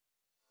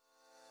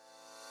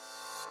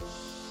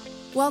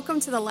Welcome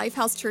to the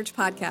Lifehouse Church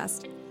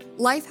podcast.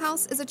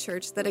 Lifehouse is a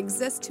church that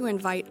exists to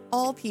invite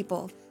all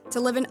people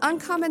to live an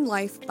uncommon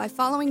life by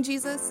following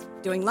Jesus,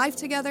 doing life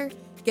together,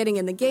 getting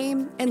in the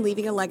game, and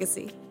leaving a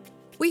legacy.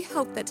 We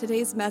hope that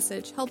today's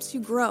message helps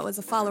you grow as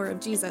a follower of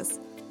Jesus,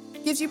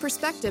 gives you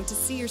perspective to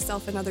see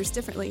yourself and others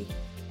differently,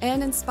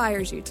 and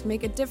inspires you to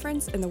make a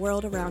difference in the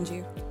world around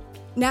you.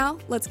 Now,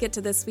 let's get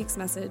to this week's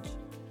message.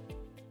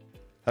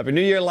 Happy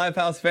New Year,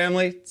 Lifehouse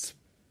family. It's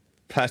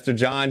Pastor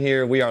John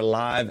here. We are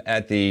live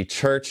at the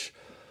church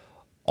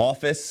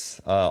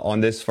office on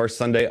this first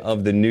Sunday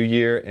of the new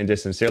year, and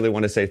just sincerely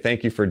want to say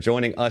thank you for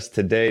joining us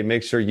today.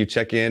 Make sure you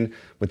check in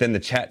within the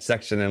chat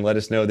section and let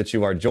us know that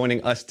you are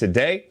joining us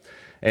today.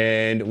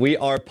 And we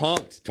are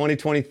pumped.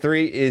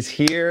 2023 is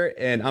here,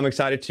 and I'm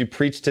excited to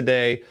preach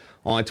today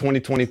on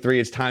 2023.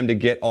 It's time to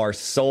get our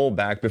soul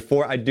back.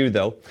 Before I do,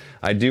 though,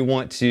 I do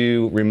want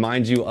to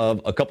remind you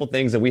of a couple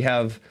things that we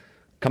have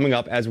coming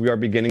up as we are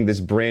beginning this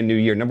brand new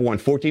year. Number one,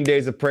 14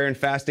 days of prayer and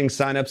fasting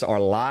signups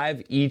are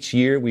live each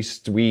year. We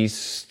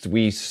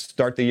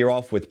start the year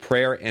off with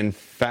prayer and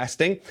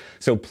fasting.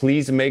 So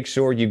please make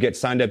sure you get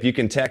signed up. You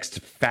can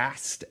text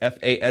FAST,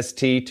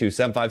 F-A-S-T, to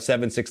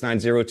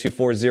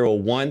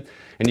 757-690-2401,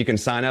 and you can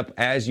sign up.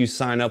 As you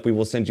sign up, we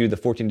will send you the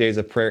 14 days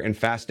of prayer and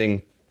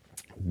fasting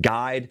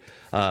guide.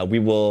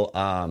 You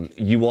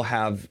will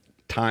have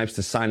times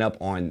to sign up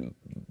on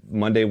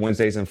Monday,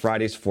 Wednesdays, and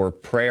Fridays for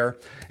prayer.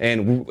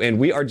 And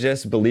we are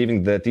just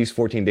believing that these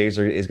 14 days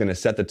is going to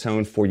set the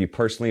tone for you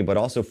personally, but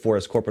also for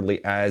us corporately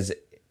as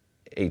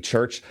a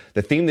church.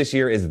 The theme this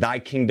year is Thy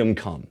Kingdom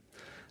Come.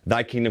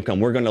 Thy Kingdom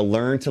Come. We're going to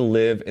learn to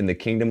live in the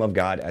kingdom of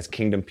God as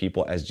kingdom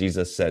people, as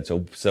Jesus said.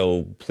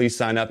 So please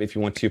sign up if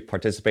you want to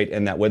participate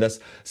in that with us.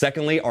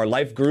 Secondly, our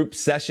life group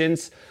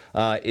sessions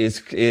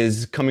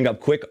is coming up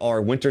quick.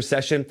 Our winter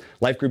session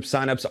life group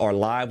signups are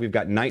live. We've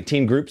got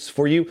 19 groups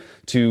for you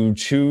to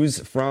choose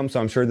from. So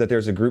I'm sure that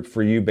there's a group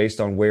for you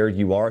based on where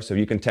you are. So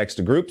you can text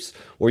to groups,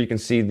 or you can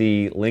see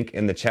the link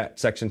in the chat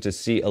section to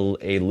see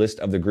a list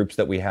of the groups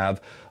that we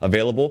have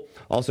available.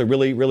 Also,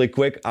 really, really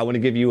quick, I want to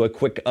give you a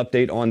quick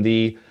update on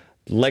the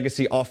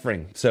legacy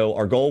offering. So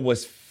our goal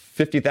was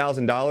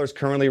 $50,000.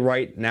 Currently,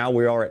 right now,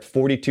 we are at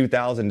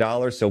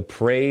 $42,000. So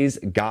praise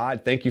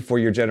God. Thank you for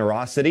your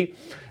generosity.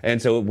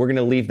 And so we're going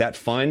to leave that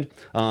fund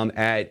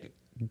at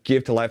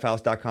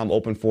givetolifehouse.com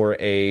open for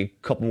a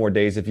couple more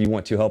days. If you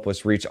want to help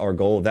us reach our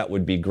goal, that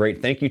would be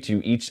great. Thank you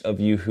to each of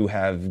you who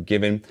have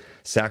given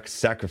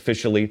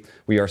sacrificially.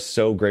 We are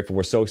so grateful.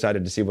 We're so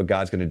excited to see what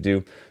God's going to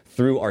do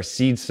through our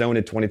seed sown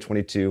in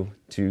 2022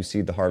 to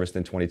seed the harvest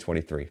in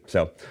 2023.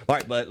 So, all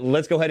right, but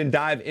let's go ahead and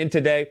dive in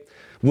today.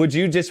 Would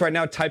you just right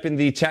now type in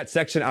the chat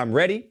section, I'm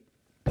ready?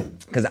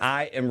 Because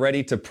I am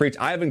ready to preach.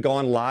 I haven't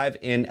gone live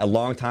in a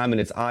long time,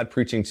 and it's odd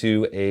preaching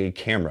to a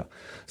camera.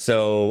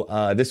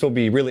 So this will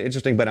be really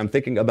interesting, but I'm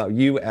thinking about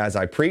you as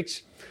I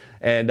preach.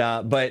 And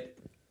but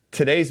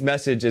today's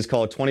message is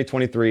called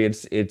 2023.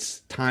 It's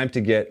time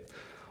to get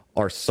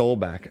our soul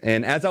back.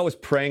 And as I was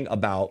praying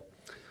about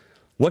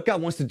what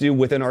God wants to do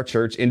within our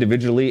church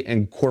individually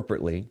and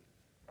corporately,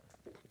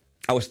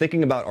 I was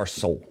thinking about our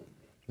soul. I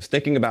was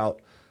thinking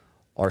about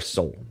our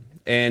soul.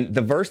 And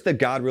the verse that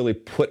God really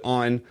put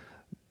on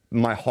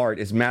my heart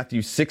is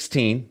Matthew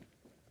 16,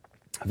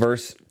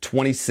 verse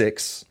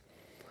 26.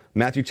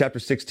 Matthew chapter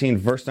 16,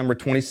 verse number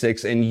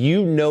 26. And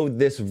you know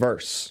this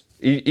verse.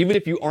 Even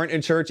if you aren't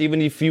in church, even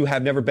if you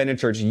have never been in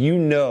church, you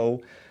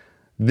know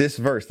this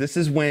verse. This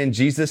is when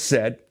Jesus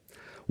said,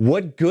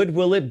 "What good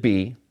will it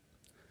be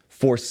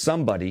for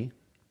somebody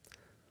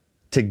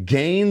to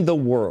gain the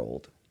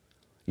world,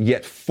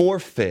 yet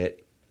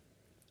forfeit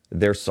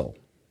their soul?"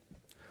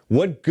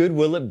 What good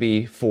will it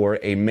be for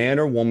a man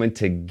or woman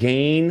to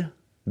gain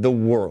the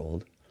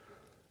world,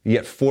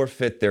 yet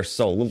forfeit their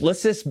soul?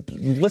 Let's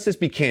just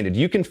be candid.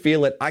 You can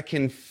feel it. I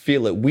can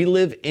feel it. We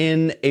live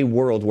in a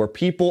world where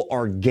people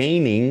are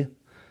gaining,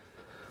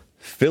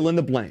 fill in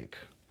the blank,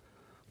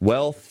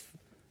 wealth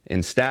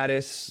and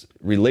status,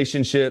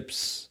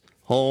 relationships,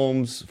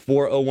 homes,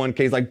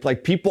 401ks.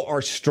 Like people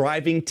are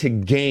striving to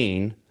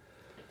gain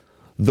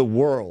the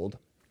world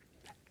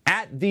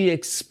at the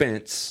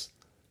expense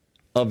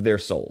of their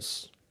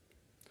souls,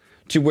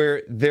 to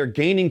where they're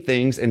gaining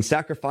things and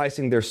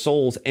sacrificing their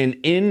souls, and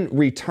in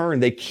return,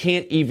 they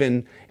can't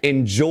even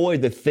enjoy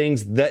the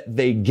things that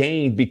they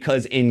gained,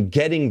 because in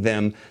getting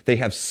them, they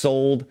have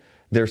sold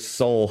their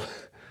soul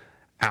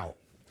out.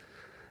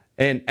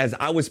 And as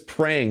I was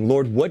praying,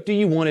 Lord, what do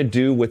you want to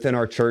do within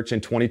our church in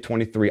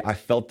 2023? I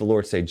felt the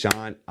Lord say,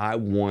 John, I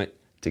want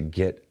to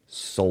get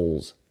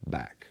souls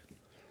back.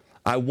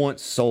 I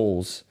want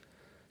souls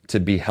to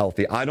be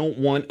healthy. I don't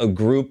want a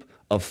group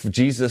of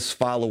Jesus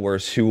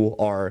followers who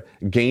are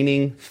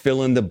gaining,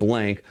 fill in the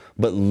blank,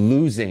 but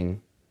losing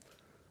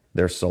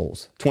their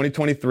souls.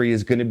 2023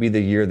 is going to be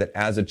the year that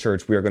as a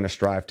church, we are going to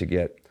strive to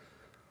get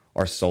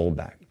our soul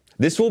back.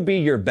 This will be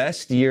your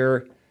best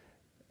year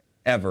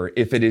ever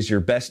if it is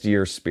your best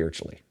year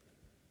spiritually.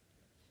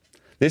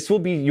 This will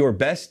be your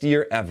best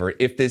year ever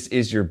if this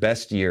is your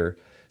best year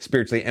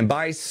spiritually. And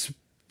by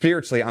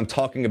spiritually, I'm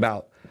talking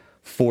about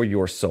for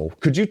your soul.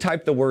 Could you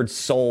type the word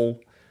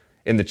soul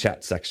in the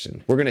chat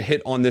section? We're going to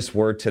hit on this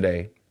word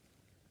today,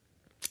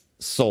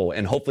 soul,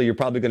 and hopefully you're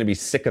probably going to be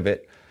sick of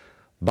it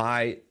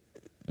by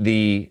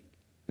the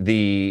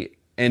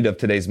end of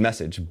today's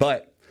message,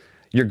 but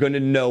you're going to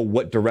know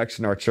what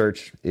direction our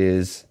church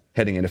is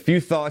heading in. A few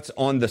thoughts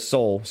on the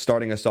soul,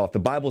 starting us off. The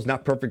Bible is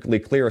not perfectly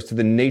clear as to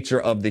the nature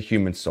of the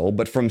human soul,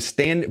 but from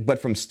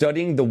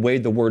studying the way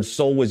the word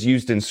soul was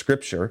used in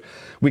Scripture,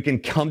 we can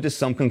come to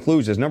some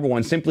conclusions. Number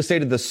one, simply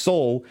stated, the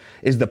soul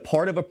is the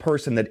part of a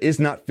person that is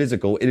not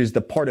physical. It is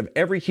the part of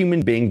every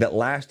human being that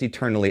lasts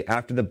eternally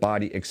after the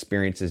body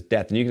experiences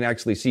death. And you can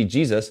actually see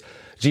Jesus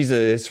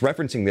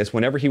referencing this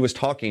whenever he was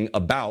talking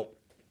about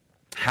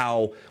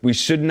how we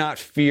should not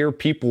fear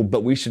people,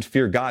 but we should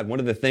fear God. One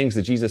of the things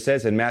that Jesus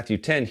says in Matthew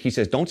 10, he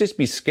says, don't just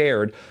be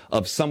scared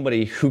of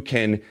somebody who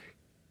can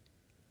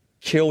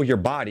kill your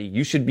body.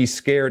 You should be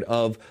scared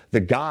of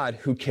the God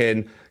who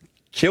can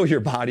kill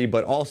your body,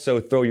 but also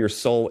throw your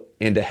soul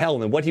into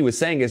hell. And what he was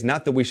saying is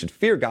not that we should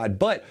fear God,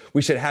 but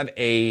we should have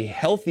a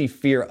healthy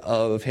fear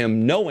of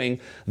him,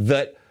 knowing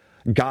that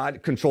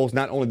God controls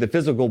not only the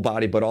physical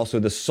body, but also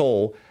the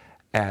soul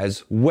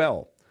as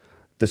well.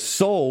 The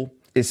soul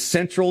is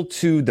central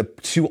to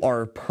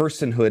our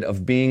personhood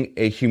of being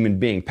a human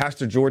being.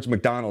 Pastor George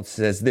MacDonald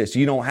says this: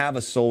 you don't have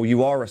a soul,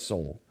 you are a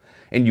soul,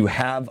 and you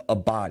have a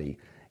body.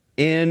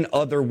 In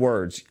other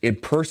words,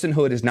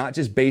 personhood is not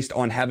just based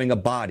on having a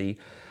body.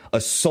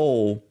 A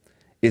soul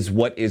is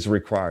what is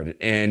required.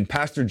 And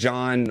Pastor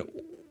John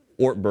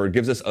Ortberg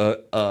gives us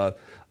a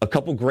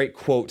couple great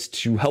quotes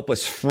to help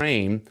us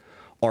frame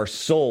our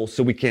soul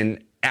so we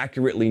can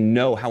accurately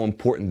know how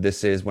important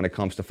this is when it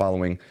comes to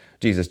following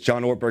Jesus.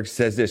 John Ortberg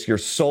says this: your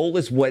soul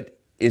is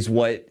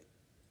what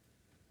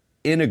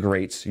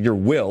integrates your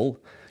will,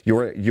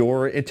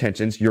 your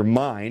intentions, your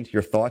mind,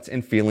 your thoughts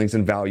and feelings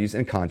and values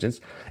and conscience,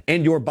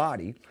 and your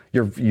body,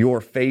 your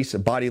face,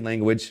 body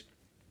language,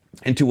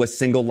 into a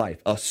single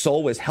life. A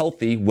soul is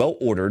healthy, well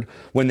ordered,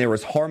 when there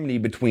is harmony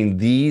between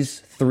these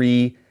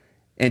three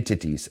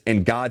entities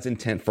and God's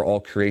intent for all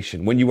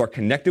creation. When you are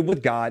connected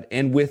with God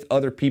and with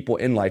other people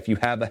in life, you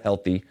have a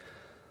healthy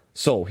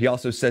soul. He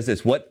also says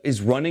this: what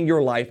is running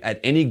your life at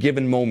any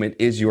given moment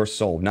is your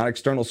soul. Not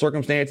external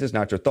circumstances,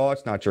 not your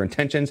thoughts, not your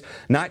intentions,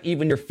 not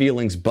even your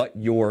feelings, but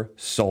your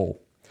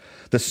soul.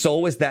 The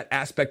soul is that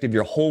aspect of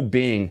your whole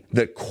being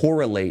that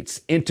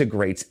correlates,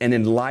 integrates, and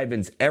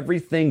enlivens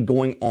everything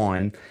going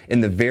on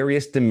in the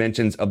various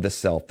dimensions of the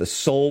self. The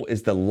soul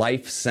is the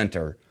life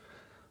center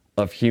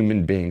of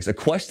human beings. A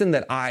question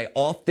that I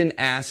often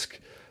ask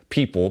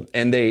people,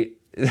 and they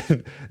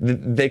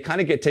kind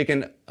of get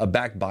taken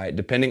aback by it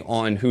depending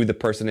on who the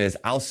person is.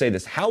 I'll say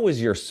this: how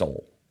is your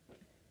soul?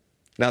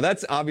 Now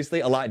that's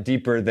obviously a lot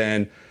deeper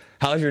than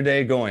how's your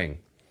day going.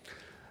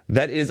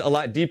 That is a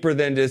lot deeper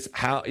than just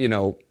how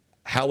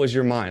is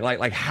your mind?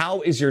 Like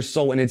how is your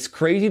soul? And it's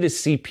crazy to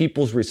see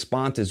people's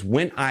responses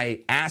when I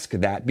ask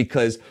that,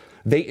 because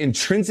they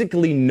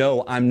intrinsically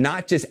know I'm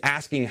not just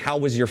asking how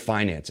was your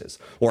finances,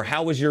 or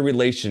how was your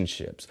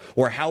relationships,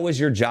 or how was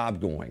your job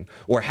going,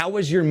 or how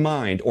was your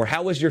mind, or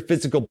how was your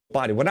physical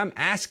body. When I'm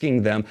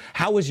asking them,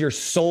 how is your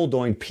soul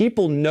doing?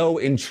 People know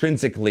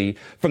intrinsically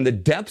from the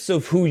depths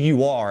of who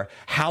you are,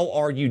 how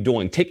are you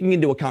doing? Taking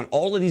into account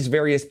all of these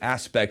various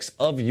aspects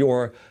of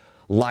your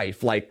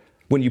life, like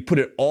when you put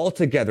it all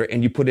together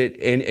and you put it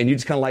in and you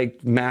just kind of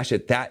like mash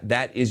it,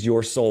 that is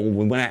your soul.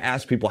 When I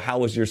ask people,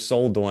 how is your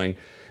soul doing?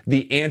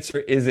 The answer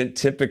isn't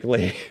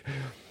typically,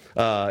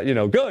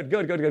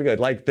 good.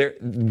 Like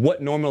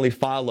what normally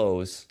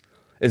follows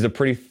is a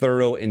pretty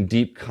thorough and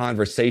deep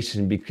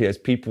conversation, because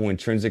people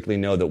intrinsically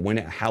know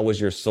that how is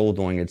your soul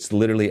doing? It's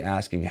literally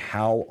asking,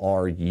 how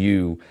are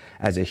you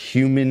as a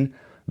human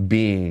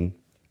being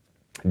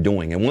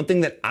doing? And one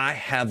thing that I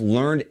have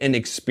learned and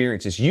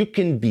experienced is you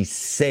can be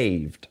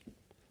saved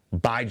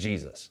by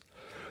Jesus.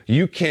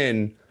 You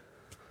can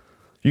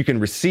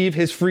receive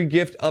his free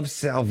gift of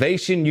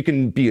salvation. You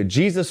can be a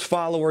Jesus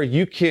follower.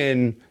 You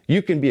can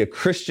be a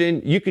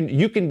Christian. You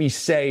can be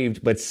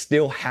saved, but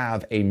still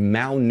have a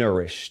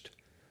malnourished,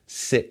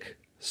 sick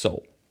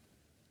soul.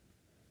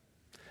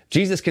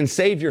 Jesus can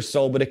save your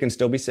soul, but it can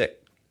still be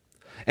sick.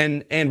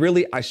 And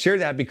really, I share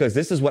that because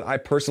this is what I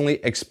personally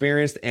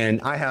experienced,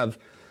 and I have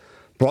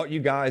brought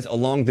you guys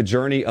along the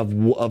journey of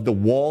the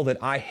wall that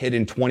I hit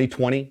in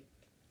 2020,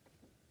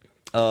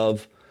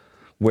 of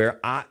where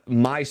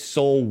my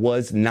soul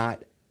was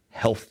not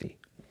healthy,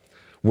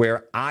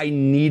 where I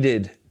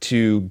needed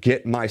to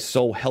get my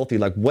soul healthy.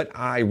 Like what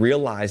I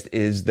realized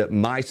is that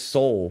my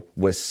soul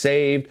was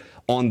saved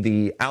on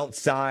the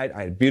outside. I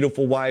had a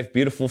beautiful wife,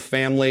 beautiful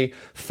family,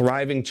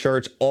 thriving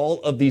church,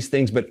 all of these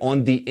things. But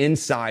on the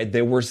inside,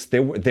 there were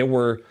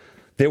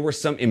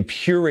some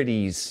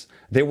impurities.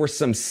 There were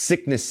some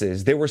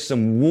sicknesses. There were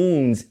some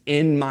wounds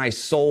in my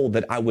soul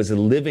that I was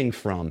living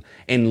from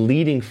and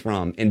leading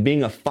from and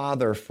being a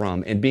father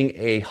from and being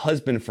a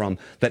husband from,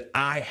 that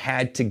I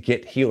had to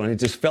get healed. And it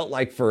just felt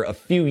like for a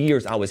few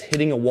years I was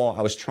hitting a wall.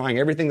 I was trying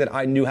everything that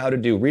I knew how to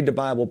do, read the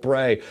Bible,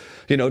 pray,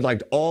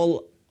 like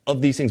all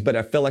of these things. But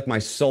I felt like my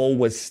soul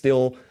was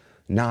still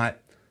not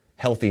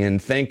healthy.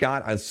 And thank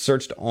God I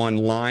searched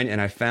online and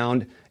I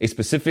found a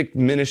specific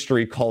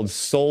ministry called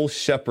Soul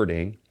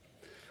Shepherding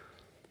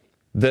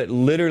that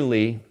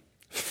literally,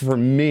 for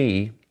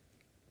me,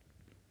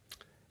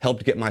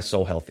 helped get my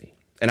soul healthy.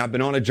 And I've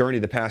been on a journey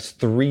the past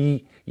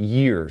 3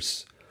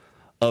 years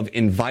of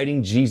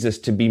inviting Jesus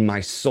to be my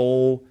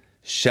soul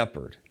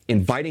shepherd,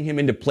 inviting him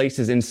into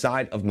places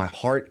inside of my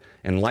heart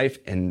and life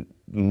and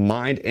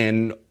mind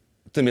and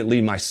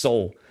ultimately my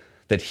soul,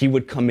 that he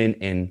would come in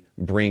and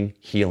bring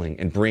healing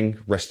and bring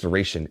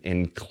restoration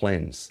and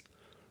cleanse.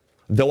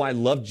 Though I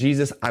loved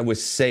Jesus, I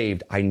was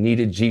saved. I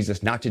needed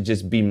Jesus not to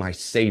just be my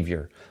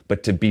savior,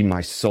 but to be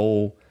my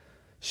soul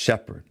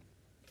shepherd.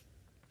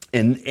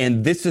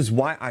 And this is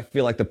why I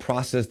feel like the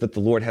process that the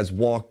Lord has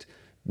walked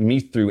me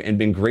through and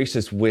been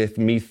gracious with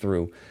me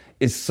through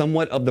is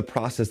somewhat of the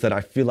process that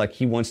I feel like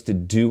he wants to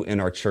do in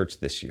our church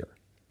this year.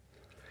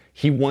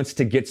 He wants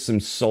to get some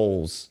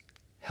souls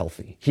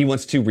healthy. He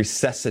wants to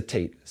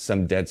resuscitate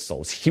some dead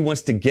souls. He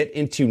wants to get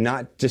into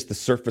not just the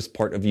surface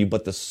part of you,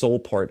 but the soul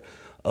part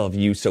of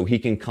you, so he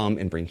can come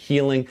and bring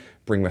healing,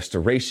 bring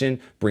restoration,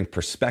 bring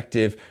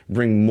perspective,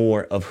 bring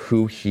more of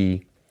who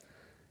he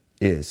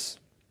is.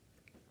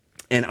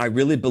 And I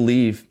really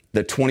believe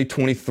that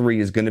 2023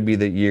 is going to be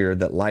the year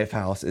that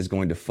Lifehouse is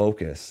going to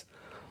focus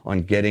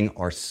on getting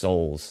our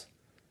souls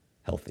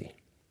healthy.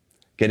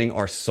 Getting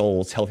our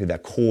souls healthy,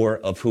 that core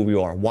of who we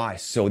are. Why?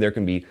 So there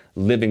can be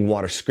living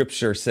water.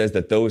 Scripture says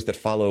that those that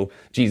follow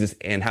Jesus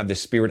and have the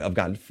Spirit of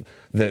God,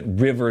 that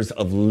rivers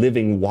of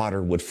living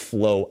water would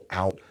flow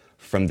out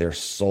from their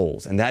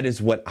souls. And that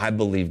is what I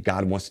believe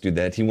God wants to do,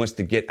 that he wants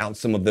to get out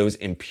some of those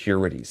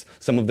impurities,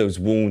 some of those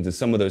wounds and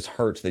some of those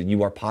hurts that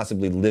you are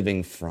possibly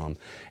living from,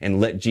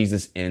 and let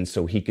Jesus in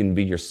so he can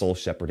be your soul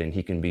shepherd and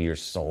he can be your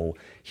soul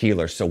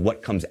healer. So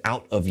what comes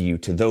out of you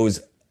to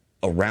those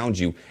around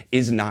you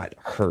is not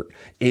hurt,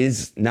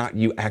 is not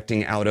you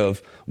acting out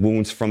of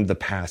wounds from the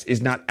past,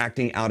 is not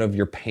acting out of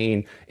your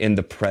pain in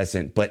the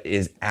present, but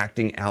is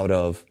acting out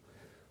of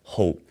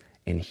hope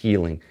and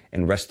healing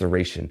and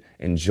restoration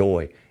and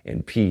joy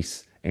and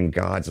peace and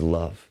God's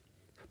love.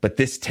 But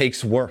this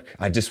takes work.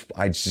 I just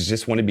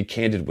want to be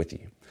candid with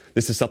you.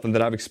 This is something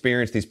that I've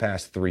experienced these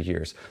past 3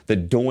 years.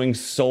 That doing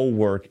soul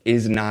work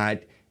is not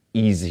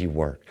easy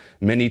work.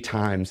 Many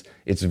times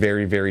it's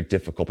very, very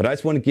difficult. But I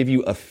just want to give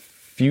you a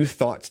few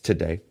thoughts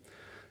today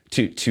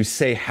to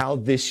say how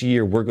this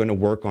year we're going to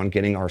work on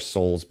getting our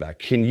souls back.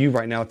 Can you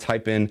right now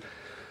type in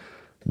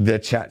the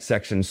chat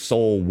section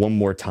soul one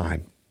more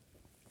time?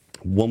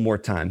 One more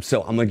time.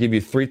 So I'm going to give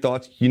you 3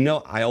 thoughts. You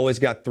know, I always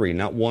got 3,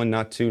 not 1,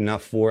 not 2,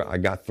 not 4. I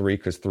got 3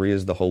 because 3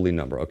 is the holy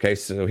number. Okay.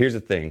 So here's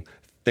the thing,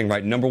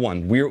 right? Number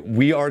 1,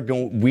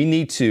 we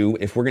need to,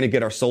 if we're going to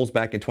get our souls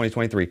back in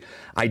 2023,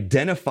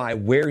 identify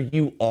where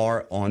you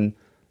are on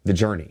the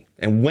journey.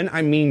 And when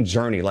I mean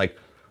journey, like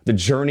the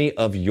journey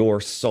of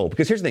your soul,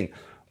 because here's the thing,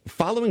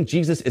 following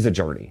Jesus is a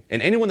journey.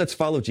 And anyone that's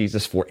followed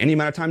Jesus for any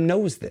amount of time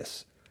knows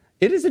this.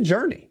 It is a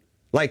journey.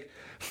 Like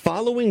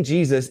following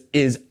Jesus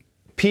is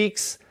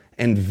peaks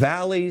and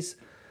valleys,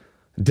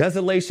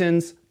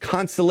 desolations,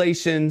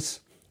 consolations,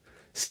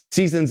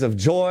 seasons of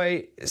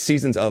joy,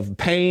 seasons of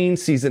pain,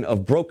 season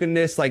of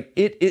brokenness. Like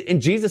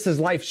and Jesus's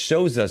life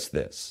shows us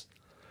this.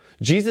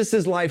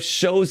 Jesus's life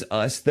shows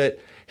us that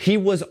he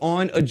was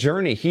on a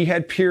journey. He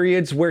had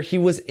periods where he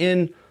was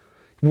in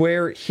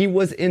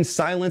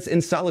silence,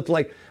 in solitude.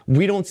 Like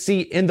we don't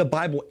see in the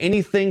Bible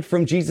anything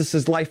from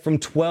Jesus's life from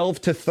 12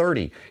 to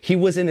 30. He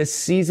was in a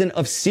season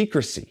of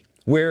secrecy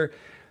where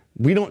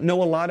we don't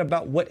know a lot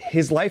about what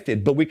his life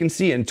did, but we can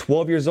see in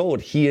 12 years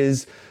old, he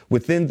is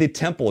within the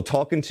temple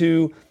talking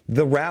to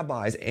the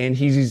rabbis, and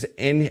he's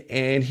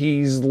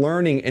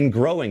learning and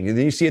growing. And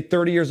then you see at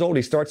 30 years old,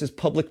 he starts his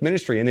public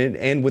ministry,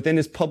 and within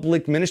his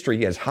public ministry,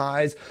 he has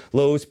highs,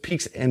 lows,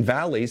 peaks, and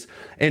valleys.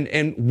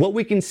 And what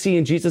we can see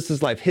in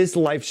Jesus's life, his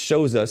life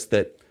shows us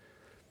that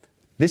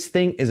this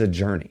thing is a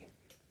journey.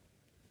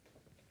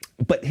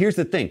 But here's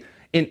the thing,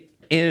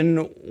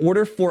 in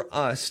order for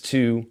us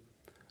to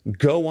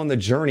go on the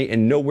journey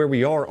and know where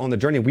we are on the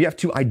journey, we have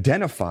to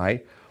identify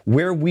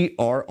where we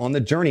are on the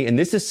journey. And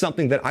this is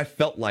something that I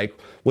felt like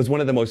was one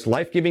of the most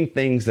life-giving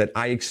things that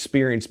I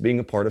experienced being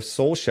a part of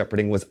soul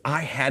shepherding, was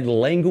I had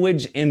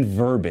language and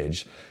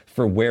verbiage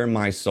for where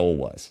my soul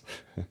was.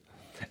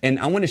 And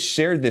I want to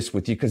share this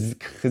with you because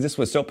this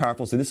was so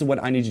powerful. So this is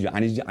what I need you to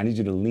do. I need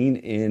you to lean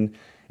in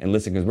and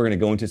listen, because we're going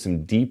to go into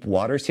some deep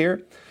waters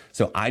here.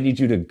 So I need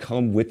you to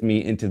come with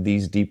me into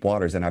these deep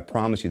waters. And I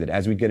promise you that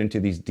as we get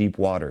into these deep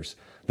waters,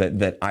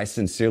 that I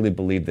sincerely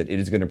believe that it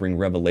is going to bring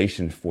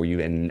revelation for you.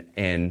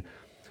 And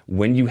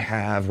when you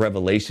have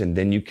revelation,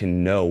 then you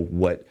can know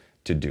what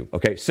to do.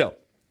 Okay, so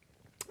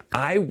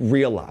I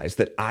realized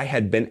that I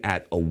had been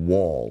at a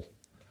wall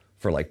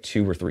for like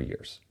 2 or 3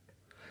 years.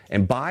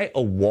 And by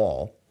a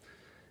wall,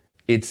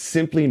 it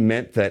simply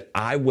meant that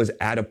I was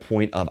at a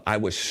point of I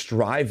was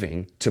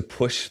striving to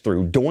push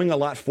through, doing a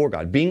lot for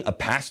God. Being a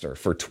pastor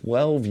for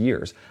 12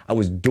 years, I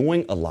was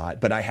doing a lot,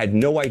 but I had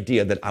no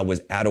idea that I was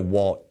at a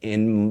wall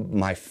in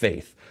my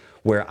faith,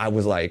 where I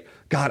was like,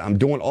 God, I'm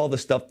doing all the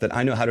stuff that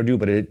I know how to do,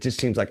 but it just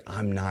seems like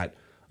I'm not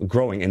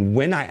growing. And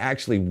when I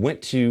actually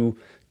went to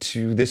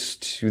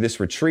this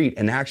retreat,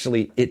 and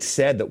actually it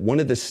said that one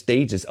of the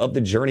stages of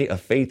the journey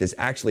of faith is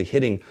actually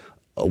hitting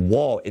a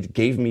wall, it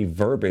gave me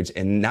verbiage,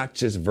 and not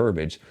just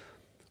verbiage,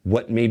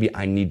 what maybe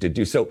I need to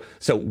do. So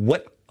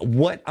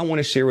what I want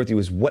to share with you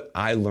is what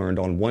I learned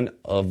on one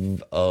of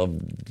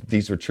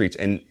these retreats.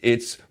 And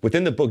it's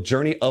within the book,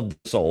 Journey of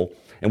the Soul.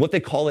 And what they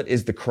call it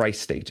is the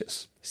Christ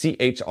stages.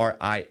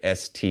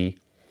 C-H-R-I-S-T.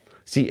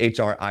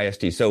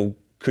 C-H-R-I-S-T. So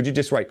could you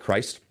just write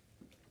Christ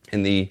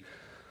in the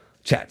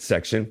chat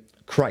section?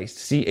 Christ,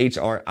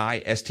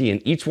 C-H-R-I-S-T.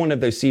 And each one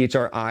of those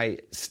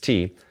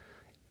C-H-R-I-S-T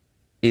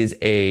is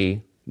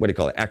a, what do you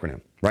call it,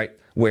 acronym, right?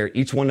 Where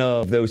each one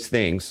of those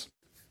things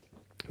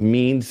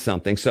means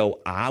something. So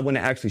I want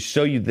to actually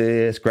show you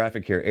this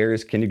graphic here.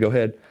 Aries, can you go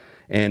ahead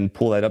and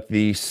pull that up,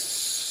 the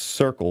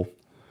circle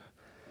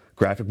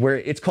graphic, where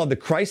it's called the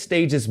Christ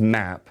Stages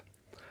Map,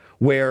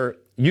 where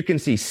you can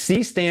see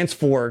C stands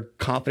for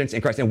confidence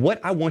in Christ. And what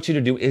I want you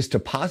to do is to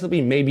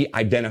possibly maybe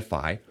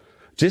identify,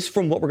 just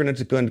from what we're going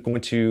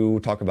to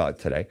talk about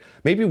today,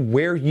 maybe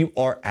where you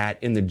are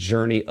at in the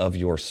journey of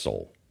your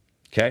soul.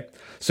 Okay?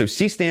 So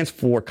C stands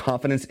for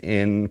confidence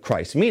in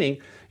Christ, meaning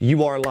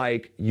you are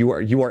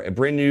a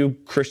brand new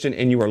Christian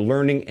and you are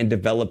learning and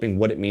developing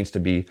what it means to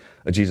be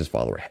a Jesus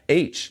follower.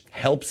 H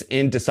helps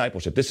in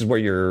discipleship. This is where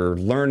you're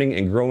learning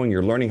and growing.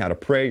 You're learning how to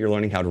pray. You're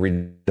learning how to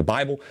read the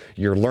Bible.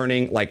 You're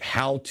learning like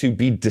how to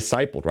be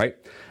discipled, right?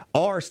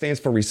 R stands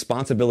for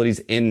responsibilities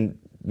in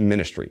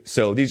ministry.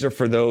 So these are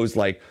for those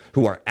like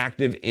who are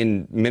active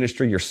in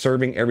ministry. You're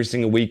serving every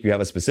single week. You have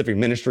a specific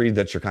ministry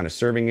that you're kind of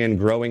serving in,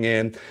 growing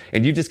in,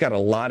 and you just got a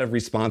lot of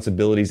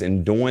responsibilities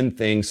and doing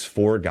things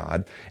for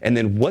God. And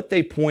then what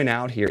they point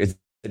out here is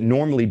that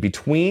normally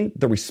between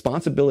the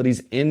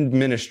responsibilities in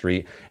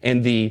ministry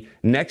and the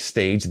next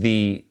stage,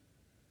 the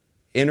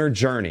inner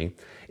journey,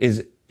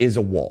 is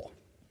a wall.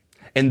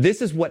 And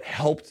this is what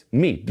helped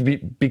me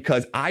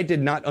because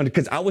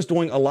because I was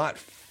doing a lot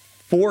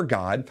for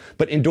God,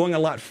 but in doing a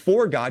lot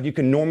for God, you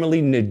can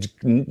normally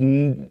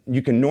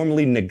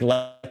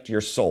neglect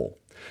your soul,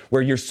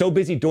 where you're so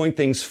busy doing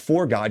things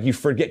for God, you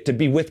forget to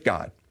be with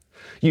God.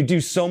 You do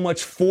so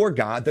much for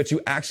God that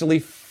you actually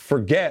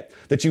forget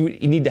that you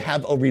need to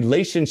have a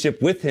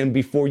relationship with Him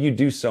before you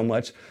do so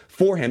much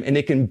for Him. And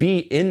it can be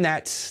in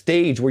that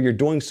stage where you're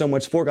doing so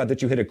much for God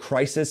that you hit a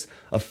crisis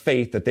of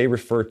faith that they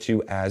refer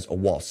to as a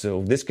wall.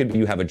 So this could be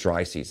you have a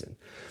dry season.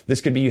 This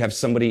could be you have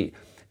somebody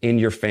in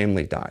your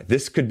family die.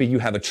 This could be you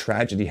have a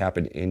tragedy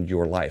happen in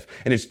your life.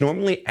 And it's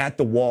normally at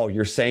the wall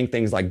you're saying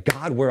things like,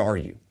 God, where are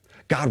you?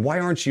 God, why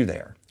aren't you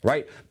there?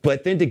 Right?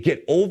 But then to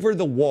get over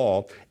the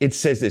wall, it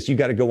says this, you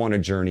got to go on a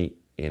journey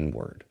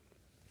inward,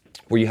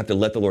 where you have to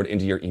let the Lord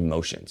into your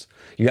emotions.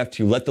 You have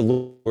to let the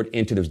Lord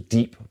into those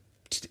deep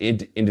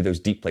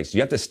places.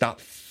 You have to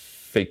stop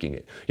faking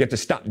it. You have to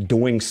stop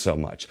doing so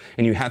much.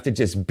 And you have to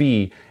just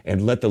be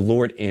and let the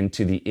Lord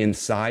into the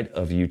inside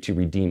of you to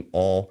redeem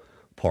all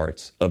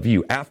parts of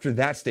you. After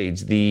that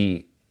stage,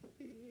 the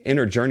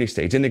inner journey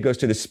stage, and it goes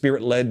to the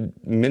Spirit-led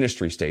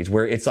ministry stage,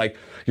 where it's like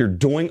you're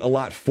doing a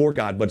lot for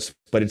God, but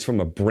it's from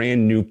a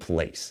brand new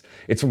place.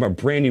 It's from a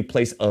brand new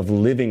place of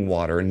living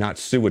water and not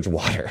sewage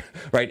water,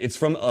 right? It's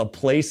from a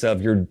place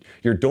of you're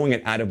doing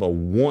it out of a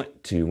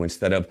want to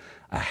instead of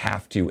a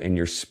have to, and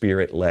you're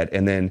Spirit-led.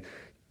 And then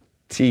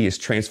T is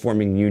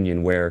transforming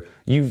union, where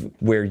you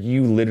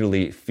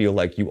literally feel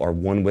like you are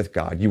one with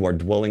God. You are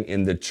dwelling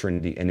in the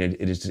Trinity, and it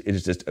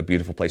is just a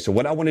beautiful place. So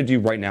what I want to do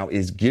right now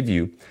is give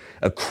you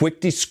a quick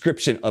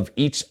description of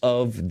each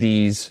of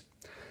these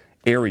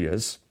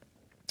areas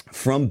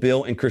from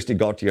Bill and Christy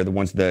Gaultier, the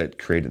ones that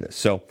created this.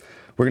 So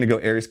we're going to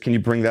go, Aries, can you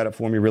bring that up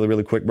for me really,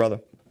 really quick, brother?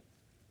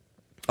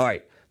 All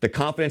right, the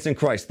confidence in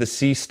Christ, the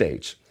C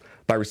stage.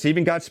 By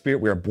receiving God's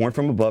Spirit, we are born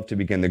from above to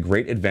begin the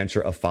great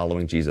adventure of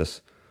following Jesus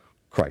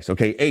Christ.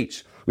 Okay,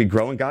 H, we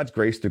grow in God's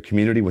grace through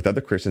community with other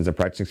Christians and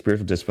practicing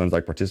spiritual disciplines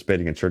like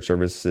participating in church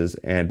services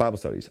and Bible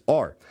studies.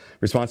 R,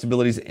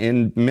 responsibilities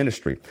in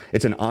ministry.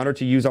 It's an honor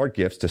to use our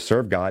gifts to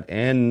serve God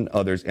and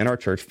others in our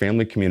church,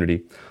 family,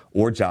 community,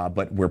 or job,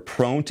 but we're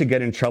prone to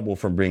get in trouble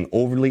for being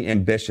overly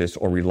ambitious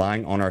or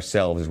relying on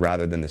ourselves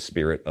rather than the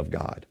Spirit of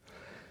God.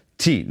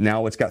 T,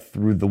 now it's got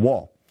through the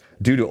wall.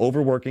 Due to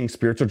overworking,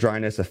 spiritual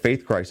dryness, a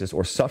faith crisis,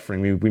 or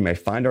suffering, we may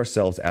find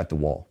ourselves at the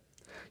wall.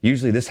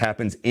 Usually this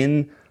happens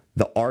in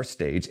the R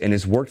stage and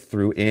is worked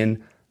through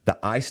in the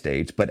I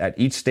stage, but at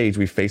each stage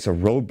we face a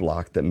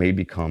roadblock that may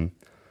become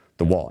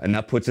the wall. And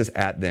that puts us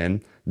at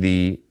then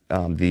the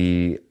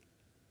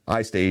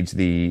I stage,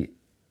 the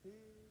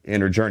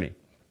inner journey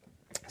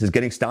says,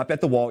 getting stopped at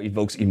the wall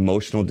evokes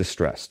emotional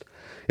distress.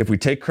 If we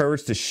take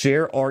courage to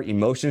share our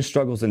emotions,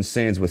 struggles, and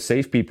sins with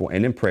safe people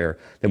and in prayer,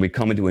 then we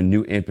come into a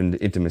new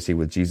intimacy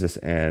with Jesus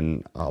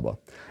and Abba.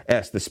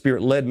 S, the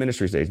Spirit-led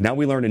ministry stage. Now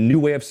we learn a new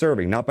way of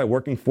serving, not by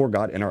working for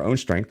God in our own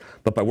strength,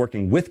 but by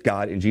working with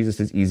God in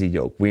Jesus' easy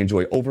yoke. We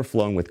enjoy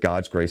overflowing with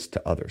God's grace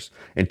to others.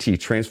 And T,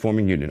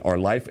 transforming union. Our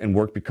life and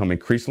work become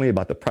increasingly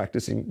about the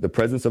practicing the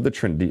presence of the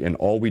Trinity in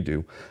all we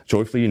do,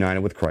 joyfully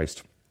united with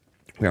Christ.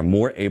 We are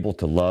more able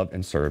to love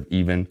and serve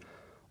even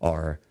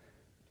our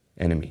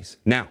enemies.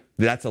 Now,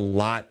 that's a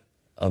lot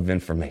of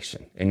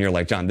information. And you're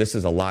like, John, this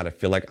is a lot. I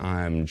feel like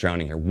I'm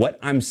drowning here. What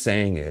I'm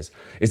saying is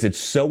it's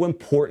so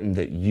important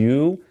that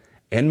you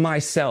and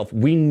myself,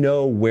 we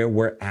know where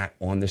we're at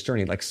on this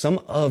journey. Like some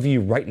of you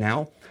right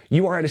now,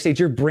 you are at a stage,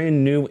 you're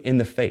brand new in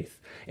the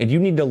faith. And you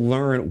need to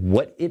learn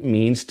what it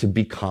means to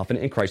be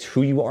confident in Christ,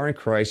 who you are in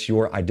Christ,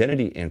 your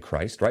identity in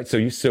Christ, right? So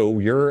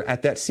you're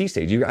at that C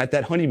stage, you're at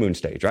that honeymoon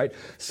stage, right?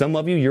 Some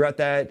of you, you're at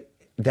that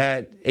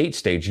 8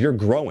 stage, you're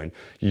growing,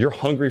 you're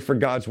hungry for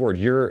God's word,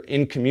 you're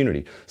in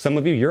community. Some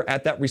of you, you're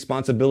at that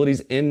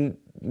responsibilities in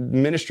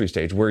ministry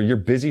stage where you're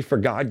busy for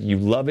God, you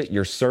love it,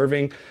 you're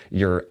serving,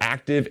 you're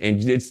active,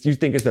 and you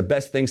think it's the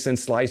best thing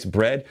since sliced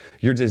bread.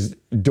 You're just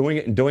doing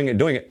it and doing it and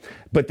doing it.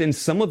 But then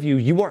some of you,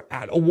 you are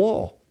at a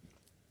wall.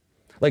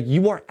 Like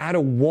you are at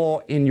a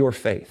wall in your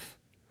faith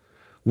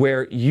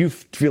where you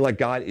feel like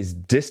God is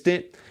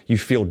distant, you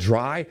feel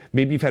dry.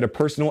 Maybe you've had a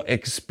personal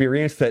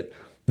experience that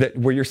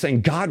where you're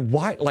saying, God,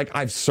 why? Like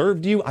I've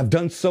served you, I've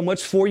done so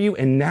much for you,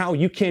 and now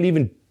you can't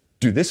even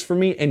do this for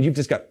me. And you've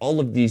just got all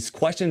of these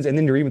questions. And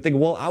then you're even thinking,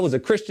 well, I was a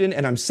Christian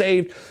and I'm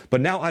saved, but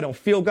now I don't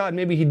feel God.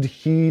 Maybe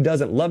he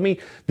doesn't love me.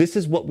 This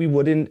is what we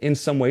would in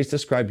some ways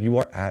describe. You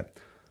are at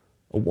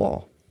a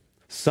wall.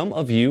 Some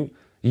of you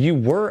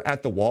were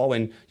at the wall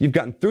and you've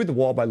gotten through the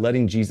wall by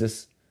letting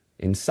Jesus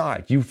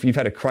inside. You've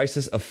had a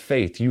crisis of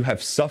faith. You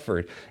have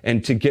suffered.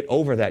 And to get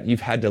over that,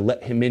 you've had to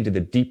let him into the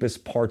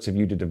deepest parts of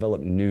you to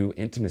develop new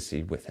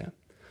intimacy with him.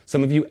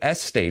 Some of you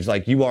S stage,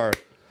 like you are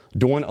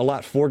doing a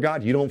lot for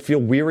God. You don't feel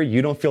weary.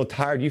 You don't feel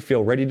tired. You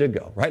feel ready to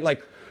go, right?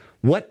 Like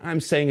what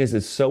I'm saying is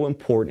it's so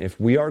important. If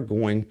we are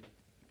going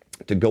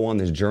to go on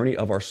this journey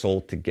of our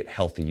soul to get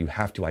healthy, you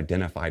have to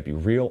identify, be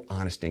real,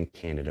 honest, and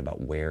candid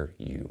about where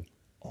you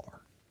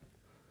are.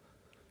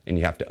 And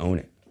you have to own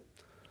it.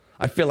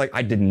 I feel like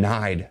I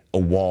denied a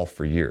wall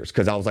for years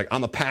because I was like,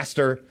 I'm a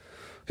pastor,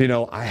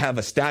 I have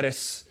a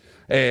status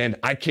and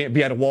I can't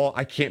be at a wall.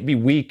 I can't be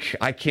weak.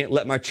 I can't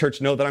let my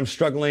church know that I'm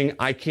struggling.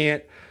 I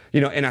can't,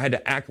 and I had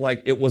to act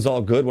like it was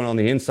all good when on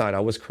the inside I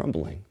was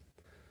crumbling.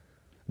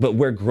 But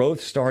where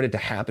growth started to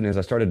happen is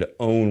I started to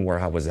own where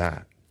I was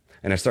at.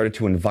 And I started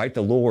to invite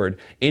the Lord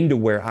into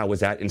where I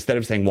was at. Instead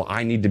of saying, well,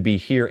 I need to be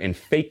here and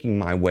faking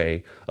my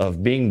way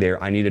of being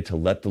there, I needed to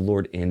let the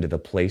Lord into the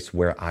place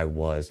where I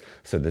was.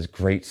 So this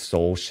great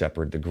soul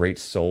shepherd, the great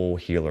soul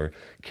healer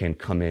can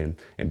come in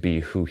and be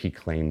who he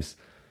claims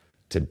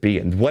to be.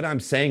 And what I'm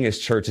saying is,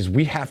 church, is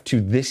we have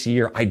to this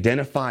year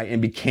identify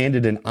and be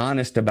candid and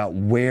honest about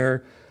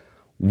where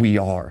we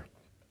are.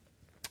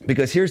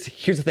 Because here's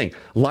the thing.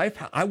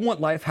 I want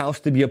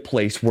Lifehouse to be a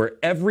place where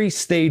every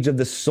stage of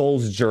the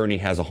soul's journey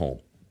has a home.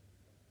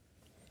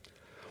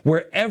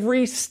 Where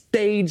every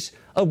stage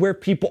of where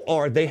people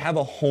are, they have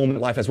a home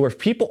at Lifehouse. Where if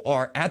people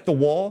are at the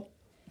wall,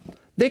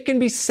 they can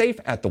be safe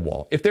at the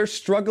wall. If they're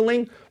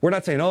struggling, we're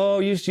not saying, oh,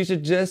 you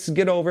should just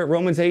get over it.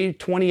 Romans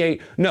 8:28.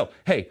 No,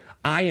 hey,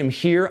 I am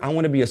here. I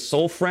want to be a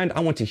soul friend. I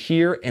want to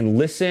hear and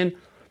listen.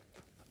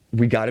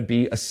 We got to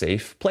be a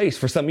safe place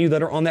for some of you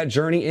that are on that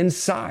journey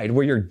inside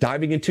where you're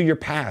diving into your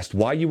past,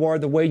 why you are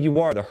the way you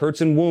are, the hurts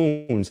and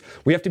wounds.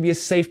 We have to be a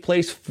safe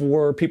place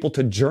for people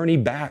to journey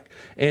back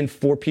and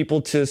for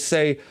people to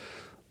say,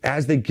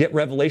 as they get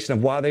revelation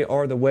of why they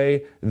are the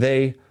way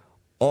they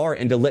are,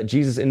 and to let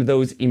Jesus into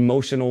those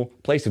emotional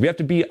places. We have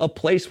to be a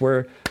place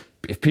where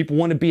if people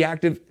want to be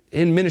active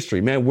in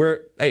ministry, man,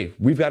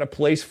 we've got a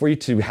place for you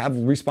to have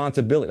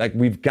responsibility. Like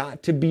we've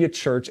got to be a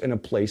church and a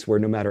place where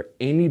no matter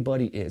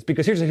anybody is,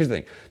 because here's the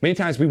thing. Many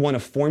times we want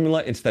a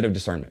formula instead of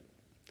discernment.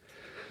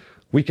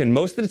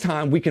 Most of the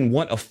time we can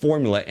want a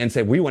formula and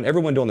say, we want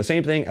everyone doing the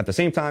same thing at the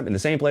same time in the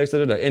same place,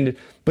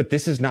 but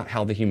this is not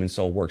how the human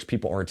soul works.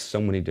 People are at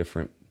so many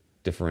different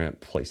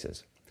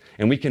places.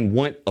 And we can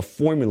want a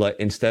formula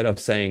instead of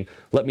saying,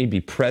 let me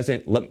be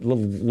present, let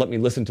me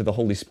listen to the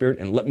Holy Spirit,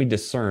 and let me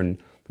discern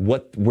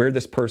where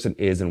this person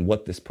is and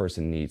what this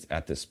person needs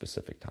at this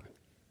specific time.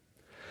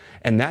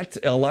 And that's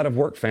a lot of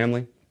work,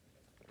 family.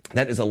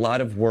 That is a lot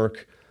of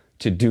work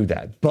to do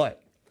that.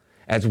 But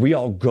as we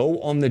all go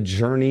on the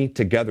journey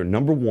together,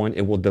 number one,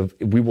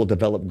 we will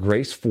develop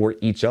grace for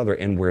each other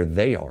and where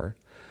they are.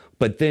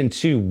 But then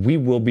two, we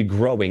will be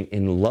growing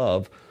in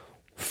love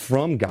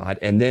from God.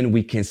 And then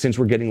since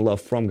we're getting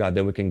love from God,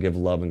 then we can give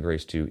love and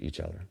grace to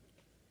each other.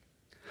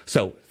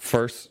 So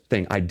first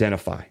thing,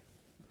 identify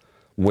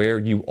where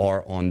you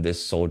are on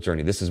this soul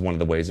journey. This is one of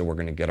the ways that we're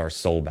going to get our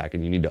soul back,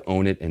 and you need to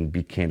own it and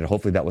be candid.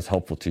 Hopefully that was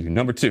helpful to you.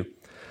 Number two,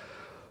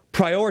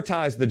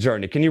 prioritize the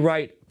journey. Can you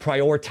write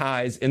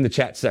prioritize in the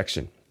chat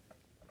section?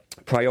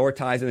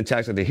 prioritize in the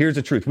text. Here's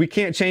the truth. We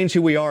can't change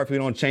who we are if we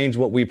don't change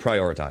what we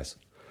prioritize.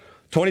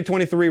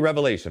 2023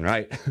 revelation,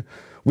 right?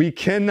 We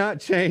cannot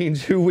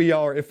change who we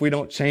are if we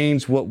don't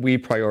change what we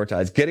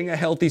prioritize. Getting a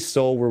healthy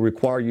soul will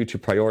require you to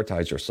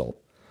prioritize your soul.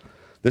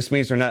 This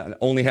means there not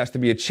only has to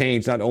be a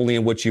change, not only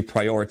in what you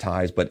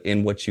prioritize, but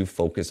in what you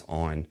focus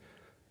on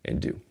and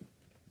do.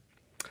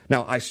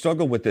 Now, I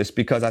struggle with this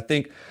because I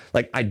think,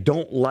 I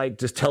don't like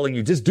just telling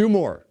you, just do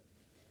more.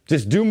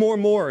 Just do more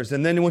mores.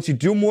 And then once you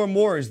do more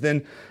mores,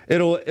 then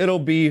it'll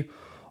be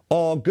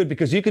all good,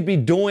 because you could be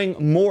doing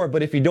more,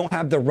 but if you don't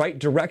have the right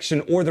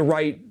direction or the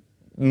right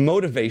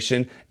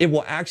motivation, it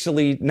will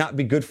actually not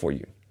be good for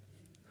you,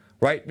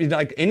 right?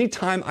 Like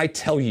anytime I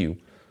tell you,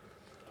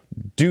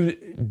 do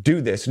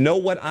this, know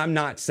what I'm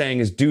not saying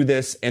is do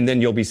this and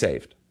then you'll be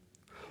saved.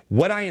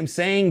 What I am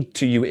saying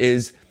to you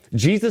is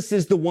Jesus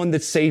is the one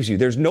that saves you.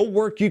 There's no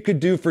work you could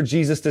do for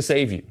Jesus to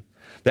save you.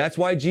 That's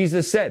why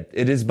Jesus said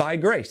it is by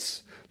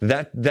grace.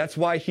 That's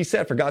why he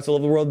said, for God so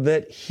loved the world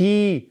that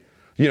he,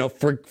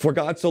 for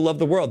God so loved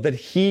the world that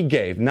he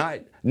gave.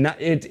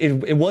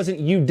 It wasn't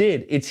you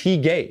did, it's he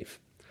gave.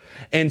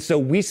 And so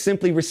we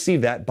simply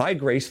receive that by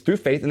grace through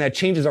faith, and that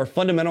changes our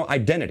fundamental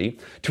identity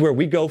to where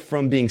we go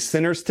from being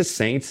sinners to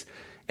saints,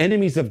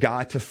 enemies of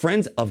God to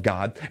friends of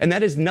God. And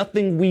that is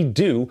nothing we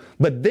do,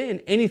 but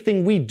then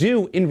anything we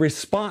do in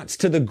response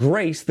to the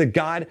grace that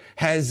God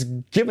has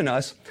given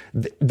us,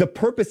 the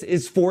purpose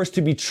is for us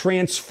to be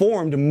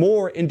transformed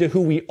more into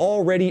who we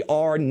already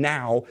are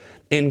now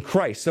in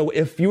Christ. So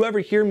if you ever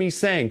hear me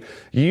saying,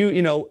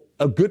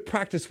 a good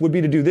practice would be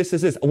to do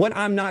this, what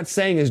I'm not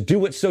saying is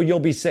do it so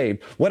you'll be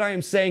saved. What I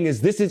am saying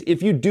is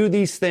if you do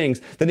these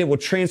things, then it will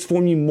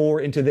transform you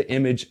more into the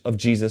image of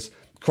Jesus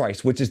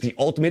Christ, which is the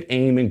ultimate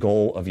aim and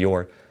goal of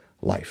your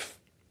life.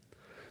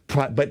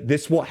 But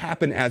this will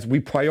happen as we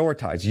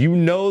prioritize. You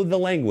know the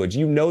language,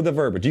 you know the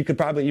verbiage. You could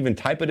probably even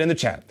type it in the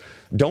chat.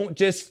 Don't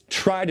just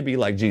try to be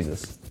like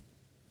Jesus.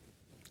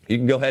 You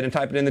can go ahead and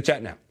type it in the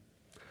chat now.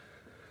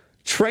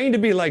 Train to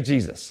be like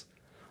Jesus.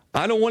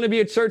 I don't want to be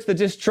a church that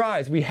just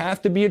tries. We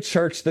have to be a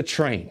church that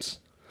trains.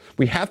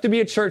 We have to be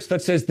a church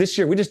that says this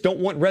year, we just don't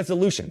want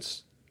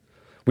resolutions.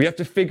 We have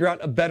to figure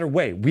out a better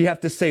way. We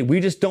have to say, we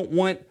just don't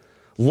want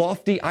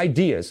lofty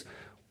ideas.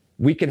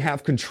 We can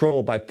have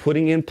control by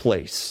putting in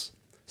place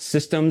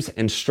systems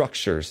and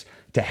structures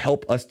to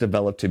help us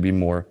develop to be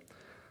more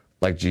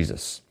like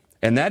Jesus.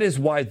 And that is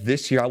why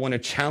this year I want to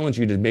challenge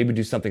you to maybe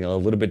do something a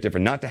little bit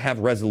different, not to have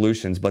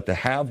resolutions, but to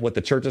have what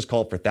the church has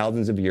called for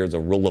thousands of years, a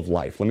rule of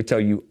life. Let me tell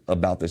you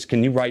about this.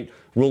 Can you write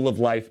rule of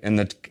life in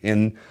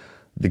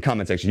the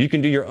comment section? You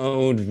can do your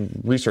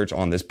own research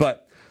on this,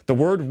 but the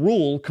word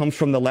rule comes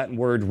from the Latin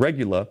word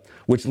regula,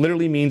 which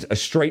literally means a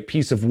straight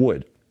piece of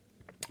wood.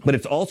 But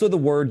it's also the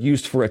word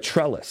used for a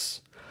trellis.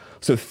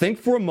 So think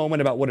for a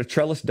moment about what a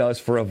trellis does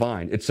for a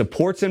vine. It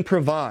supports and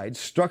provides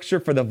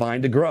structure for the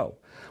vine to grow.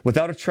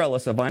 Without a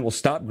trellis, a vine will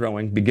stop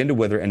growing, begin to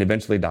wither, and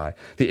eventually die.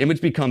 The image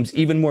becomes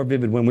even more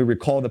vivid when we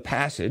recall the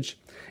passage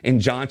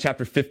in John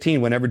chapter 15,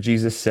 whenever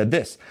Jesus said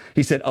this.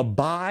 He said,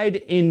 "Abide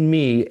in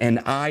me and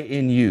I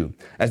in you.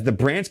 As the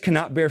branch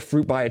cannot bear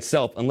fruit by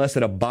itself unless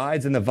it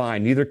abides in the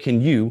vine, neither can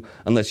you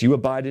unless you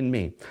abide in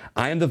me.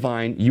 I am the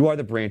vine, you are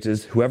the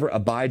branches. Whoever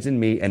abides in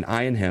me and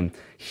I in him,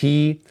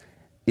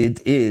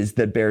 it is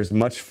that bears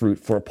much fruit.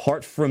 For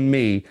apart from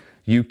me,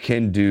 you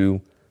can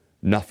do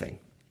nothing."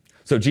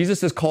 So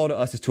Jesus' call to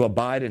us is to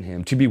abide in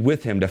him, to be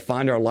with him, to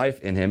find our life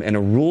in him. And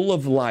a rule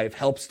of life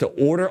helps to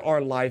order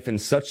our life in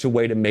such a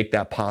way to make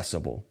that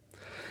possible.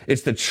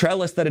 It's the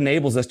trellis that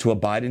enables us to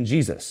abide in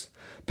Jesus.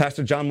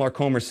 Pastor John Mark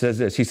Comer says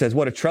this. He says,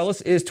 what a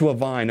trellis is to a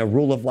vine, a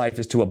rule of life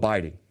is to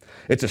abiding.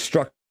 It's a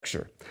structure.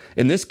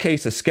 In this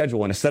case, a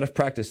schedule and a set of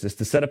practices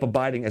to set up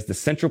abiding as the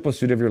central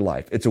pursuit of your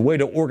life. It's a way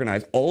to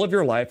organize all of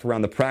your life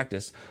around the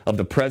practice of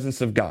the presence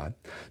of God.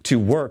 To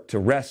work, to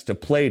rest, to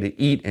play, to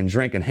eat and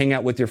drink and hang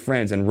out with your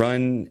friends and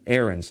run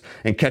errands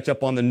and catch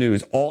up on the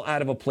news, all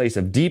out of a place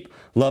of deep,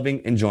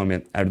 loving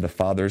enjoyment out of the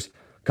Father's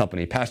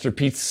company. Pastor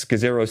Pete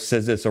Scazzaro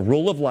says this, a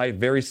rule of life,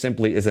 very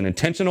simply, is an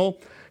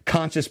intentional,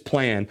 conscious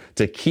plan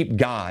to keep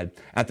God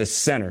at the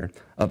center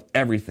of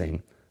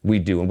everything we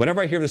do. And whenever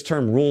I hear this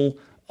term rule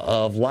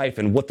of life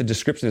and what the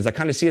description is, I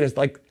kind of see it as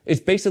like,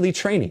 it's basically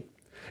training.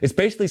 It's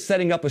basically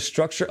setting up a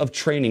structure of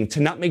training to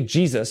not make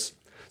Jesus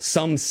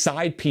some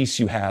side piece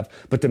you have,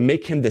 but to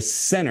make him the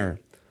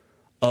center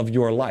of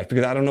your life.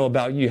 Because I don't know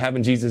about you,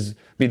 having Jesus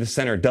be the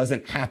center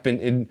doesn't happen.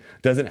 It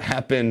doesn't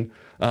happen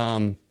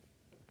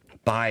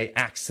by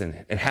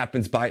accident. It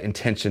happens by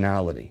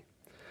intentionality.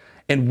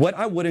 And what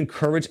I would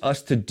encourage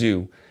us to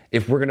do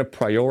if we're going to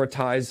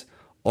prioritize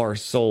our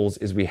souls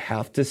is we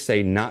have to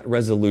say not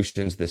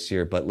resolutions this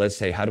year, but let's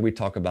say, how do we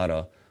talk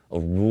about a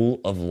rule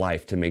of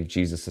life to make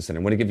Jesus the center.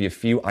 I want to give you a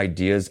few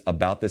ideas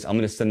about this. I'm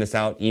going to send this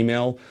out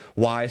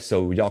email-wise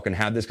so y'all can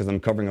have this because I'm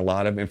covering a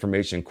lot of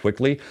information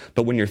quickly.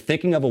 But when you're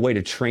thinking of a way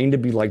to train to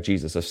be like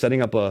Jesus, of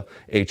setting up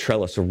a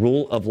trellis, a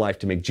rule of life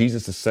to make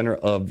Jesus the center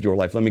of your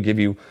life, let me give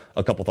you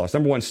a couple thoughts.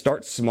 Number one,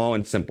 start small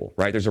and simple,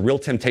 right? There's a real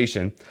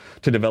temptation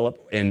to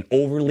develop an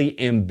overly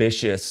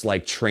ambitious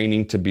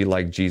training to be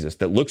like Jesus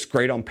that looks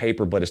great on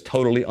paper but is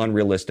totally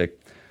unrealistic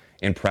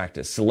in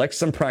practice. Select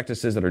some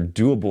practices that are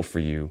doable for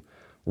you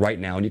right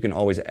now, and you can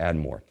always add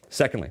more.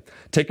 Secondly,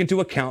 take into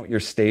account your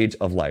stage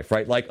of life,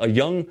 right? Like a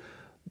young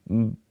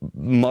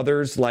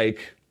mother's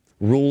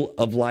rule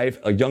of life,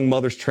 a young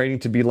mother's training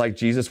to be like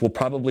Jesus will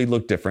probably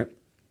look different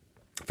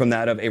from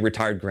that of a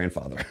retired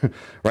grandfather,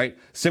 right?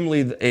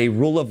 Similarly, a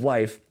rule of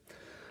life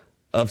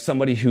of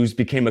somebody who's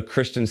became a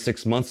Christian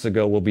 6 months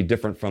ago will be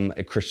different from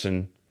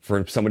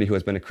somebody who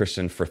has been a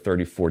Christian for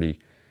 30, 40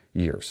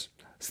 years.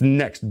 So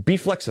next, be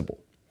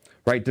flexible.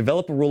 Right?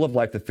 Develop a rule of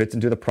life that fits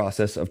into the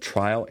process of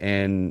trial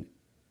and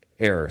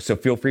error. So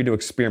feel free to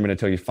experiment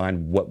until you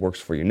find what works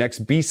for you.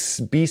 Next, be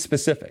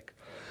specific.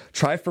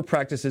 Try for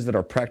practices that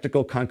are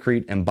practical,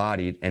 concrete,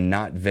 embodied, and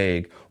not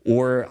vague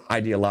or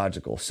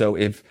ideological. So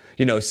if,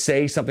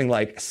 say something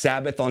like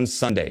Sabbath on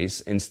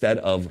Sundays instead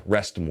of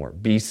rest more,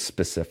 be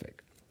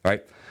specific,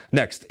 right?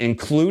 Next,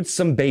 include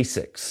some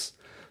basics.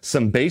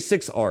 Some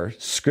basics are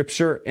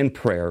scripture and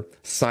prayer,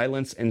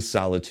 silence and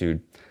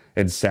solitude,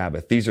 and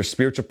Sabbath. These are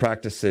spiritual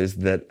practices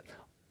that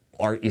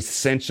are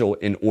essential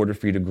in order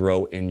for you to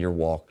grow in your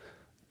walk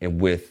and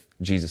with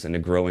Jesus and to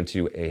grow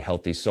into a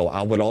healthy soul.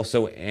 I would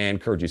also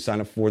encourage you, sign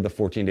up for the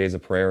 14 days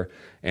of prayer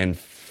and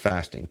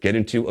fasting. Get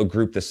into a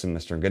group this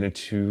semester and get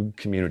into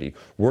community.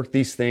 Work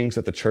these things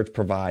that the church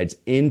provides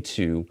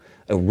into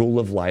a rule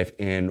of life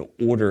and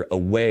order a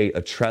way,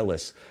 a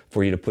trellis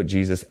for you to put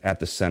Jesus at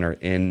the center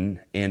in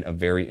a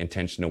very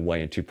intentional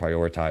way and to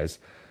prioritize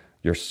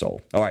your soul.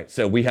 All right,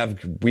 so we have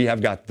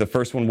got, the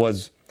first one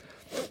was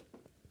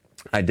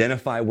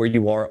identify where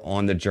you are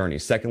on the journey.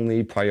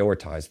 Secondly,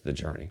 prioritize the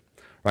journey,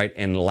 right?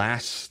 And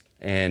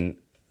lastly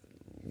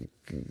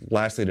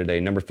today,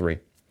 number 3,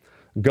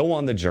 go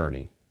on the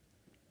journey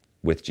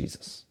with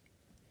Jesus.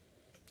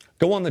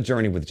 Go on the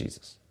journey with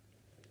Jesus.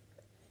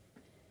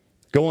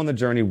 Go on the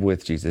journey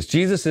with Jesus.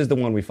 Jesus is the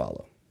one we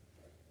follow.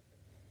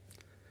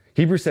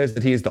 Hebrews says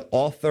that he is the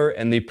author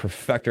and the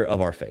perfecter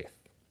of our faith.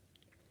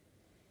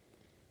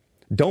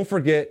 Don't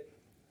forget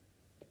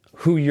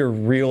who your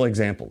real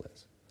example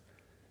is.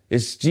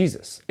 It's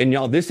Jesus. And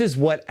y'all, this is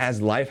what,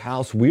 as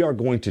Lifehouse, we are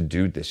going to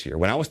do this year.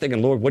 When I was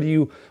thinking, Lord, what do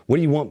you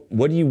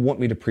want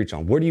me to preach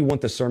on? Where do you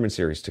want the sermon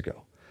series to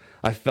go?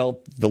 I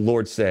felt the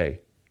Lord say,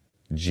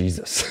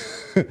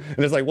 Jesus. And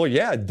it's like, well,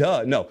 yeah,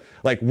 duh. No,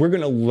 we're going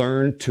to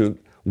learn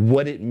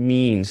what it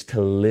means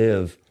to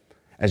live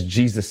as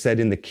Jesus said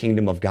in the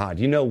kingdom of God.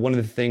 One of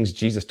the things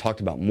Jesus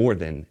talked about more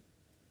than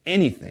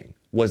anything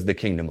was the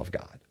kingdom of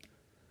God.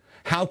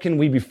 How can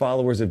we be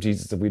followers of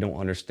Jesus if we don't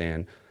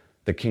understand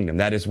the kingdom?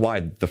 That is why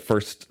the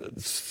first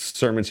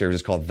sermon series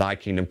is called Thy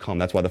Kingdom Come.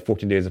 That's why the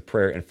 14 days of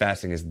prayer and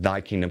fasting is Thy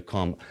Kingdom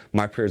Come.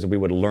 My prayer is that we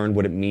would learn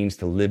what it means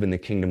to live in the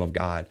kingdom of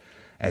God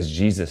as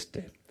Jesus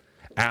did.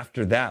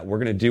 After that, we're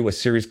going to do a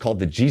series called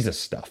The Jesus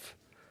Stuff.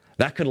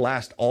 That could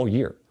last all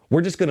year.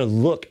 We're just going to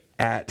look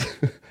at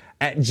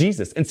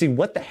Jesus and see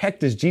what the heck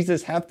does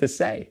Jesus have to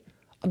say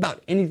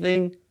about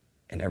anything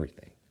and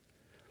everything.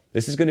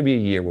 This is going to be a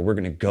year where we're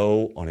going to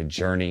go on a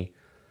journey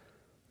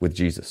with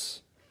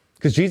Jesus.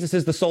 Because Jesus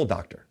is the soul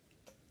doctor.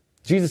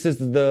 Jesus is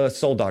the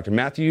soul doctor.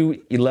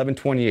 Matthew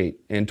 11:28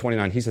 and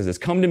 29, he says this,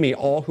 "Come to me,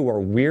 all who are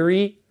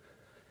weary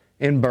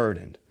and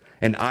burdened,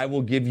 and I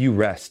will give you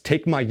rest.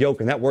 Take my yoke."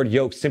 And that word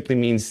yoke simply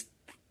means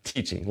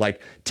teaching.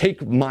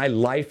 Take my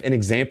life and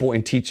example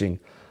and teaching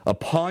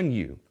upon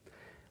you.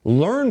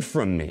 Learn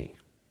from me.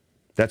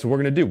 That's what we're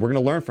going to do. We're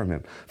going to learn from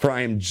him. "For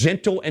I am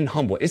gentle and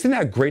humble." Isn't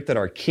that great that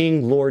our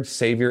King, Lord,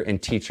 Savior,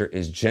 and Teacher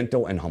is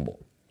gentle and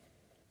humble?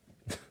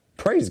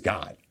 Praise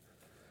God.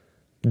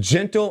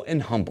 Gentle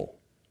and humble.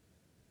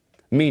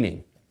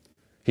 Meaning,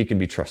 he can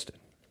be trusted.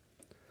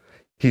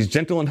 He's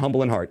gentle and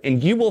humble in heart.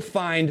 And you will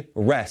find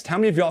rest. How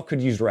many of y'all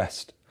could use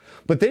rest?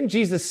 But then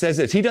Jesus says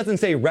this. He doesn't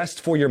say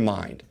rest for your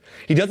mind.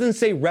 He doesn't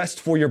say rest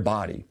for your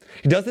body.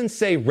 He doesn't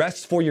say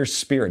rest for your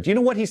spirit. Do you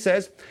know what he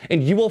says?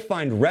 "And you will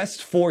find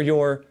rest for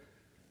your,"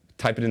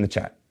 type it in the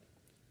chat,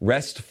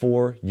 "rest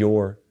for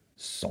your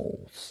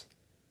souls."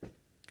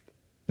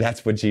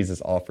 That's what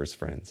Jesus offers,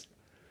 friends.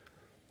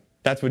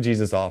 That's what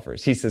Jesus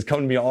offers. He says,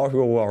 "Come to me, all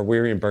who are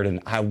weary and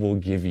burdened, I will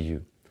give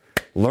you.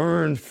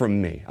 Learn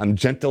from me. I'm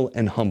gentle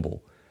and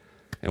humble.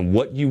 And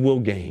what you will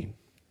gain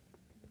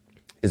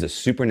is a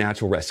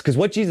supernatural rest." Because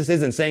what Jesus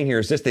isn't saying here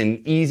is just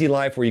an easy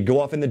life where you go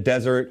off in the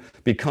desert,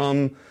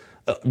 become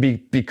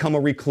a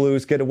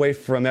recluse, get away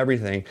from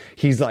everything.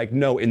 He's like,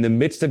 no, in the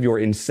midst of your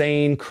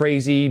insane,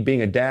 crazy,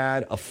 being a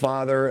dad, a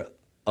father,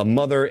 a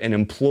mother, an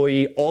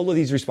employee, all of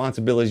these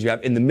responsibilities you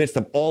have, in the midst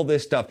of all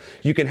this stuff,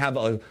 you can have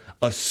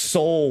a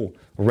soul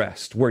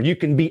rest where you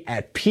can be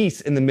at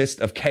peace in the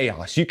midst of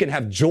chaos. You can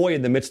have joy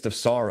in the midst of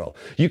sorrow.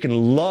 You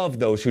can love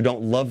those who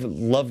don't love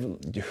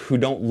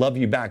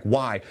you back.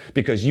 Why?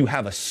 Because you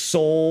have a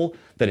soul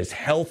that is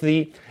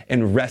healthy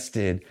and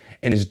rested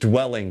and is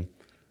dwelling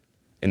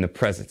in the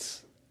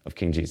presence of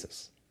King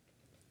Jesus.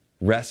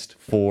 Rest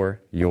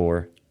for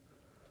your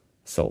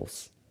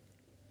souls.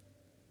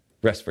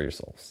 Rest for your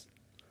souls.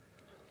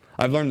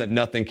 I've learned that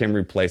nothing can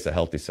replace a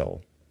healthy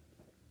soul,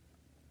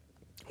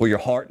 where your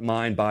heart,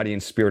 mind, body,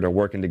 and spirit are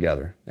working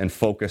together and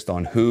focused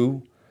on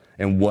who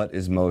and what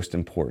is most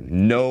important.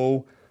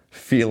 No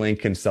feeling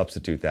can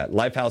substitute that.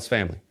 Lifehouse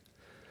family,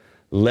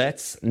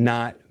 let's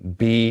not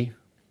be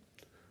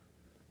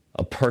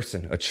a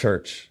person, a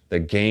church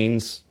that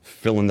gains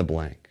fill in the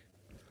blank,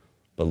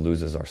 but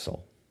loses our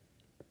soul.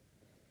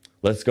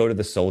 Let's go to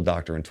the soul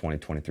doctor in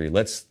 2023.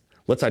 Let's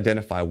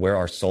identify where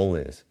our soul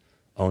is.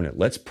 Own it.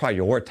 Let's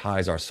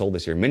prioritize our soul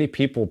this year. Many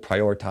people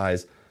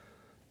prioritize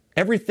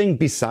everything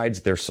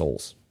besides their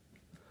souls.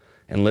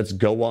 And let's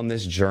go on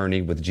this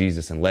journey with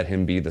Jesus and let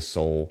him be the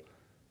soul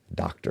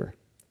doctor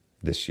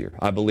this year.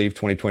 I believe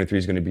 2023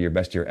 is going to be your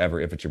best year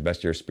ever if it's your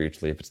best year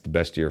spiritually, if it's the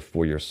best year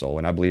for your soul.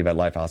 And I believe at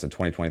Lifehouse in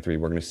 2023,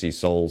 we're going to see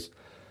souls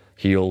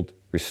healed,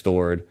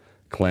 restored,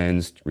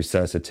 cleansed,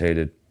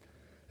 resuscitated,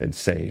 and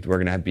saved.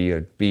 We're going to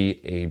be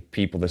a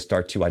people that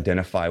start to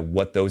identify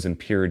what those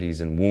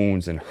impurities and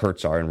wounds and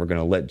hurts are, and we're going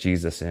to let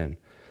Jesus in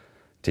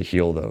to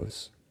heal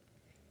those.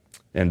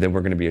 And then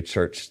we're going to be a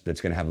church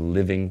that's going to have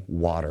living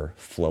water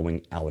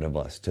flowing out of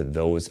us to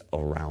those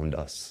around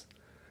us.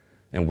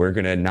 And we're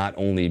going to not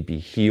only be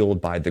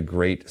healed by the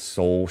great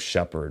soul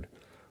shepherd,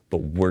 but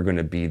we're going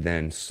to be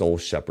then soul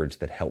shepherds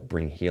that help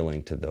bring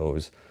healing to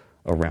those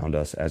around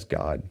us as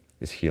God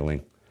is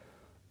healing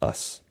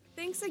us.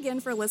 Thanks again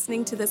for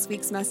listening to this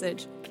week's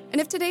message. And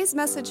if today's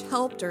message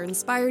helped or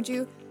inspired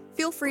you,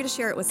 feel free to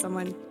share it with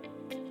someone.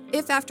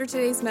 If after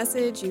today's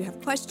message you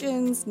have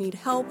questions, need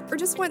help, or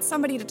just want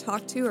somebody to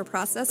talk to or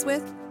process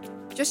with,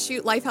 just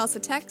shoot Lifehouse a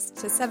text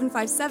to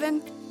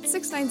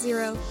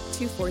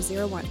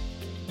 757-690-2401.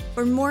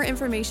 For more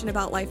information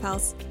about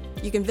Lifehouse,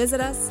 you can visit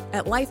us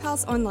at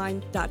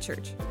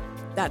lifehouseonline.church.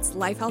 That's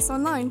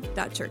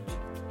lifehouseonline.church.